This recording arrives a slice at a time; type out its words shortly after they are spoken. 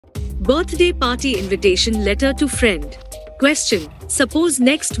Birthday party invitation letter to friend. Question. Suppose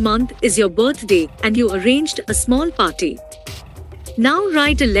next month is your birthday and you arranged a small party. Now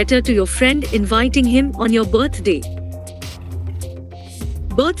write a letter to your friend inviting him on your birthday.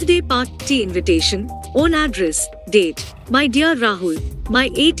 Birthday party invitation. Own address. Date. My dear Rahul, my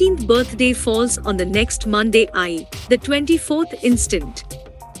 18th birthday falls on the next Monday, the 24th instant.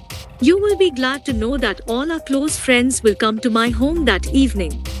 You will be glad to know that all our close friends will come to my home that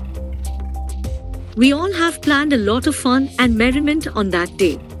evening. We all have planned a lot of fun and merriment on that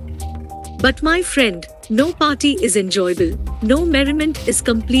day. But my friend, no party is enjoyable, no merriment is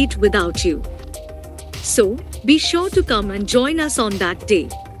complete without you. So, be sure to come and join us on that day.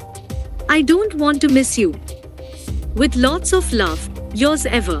 I don't want to miss you. With lots of love, yours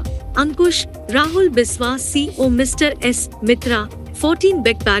ever, Ankush, Rahul Biswas CO Mr. S. Mitra, 14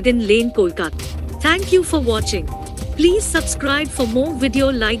 Beckbagan Lane, Kolkata. Thank you for watching. Please subscribe for more video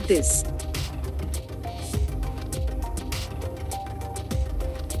like this.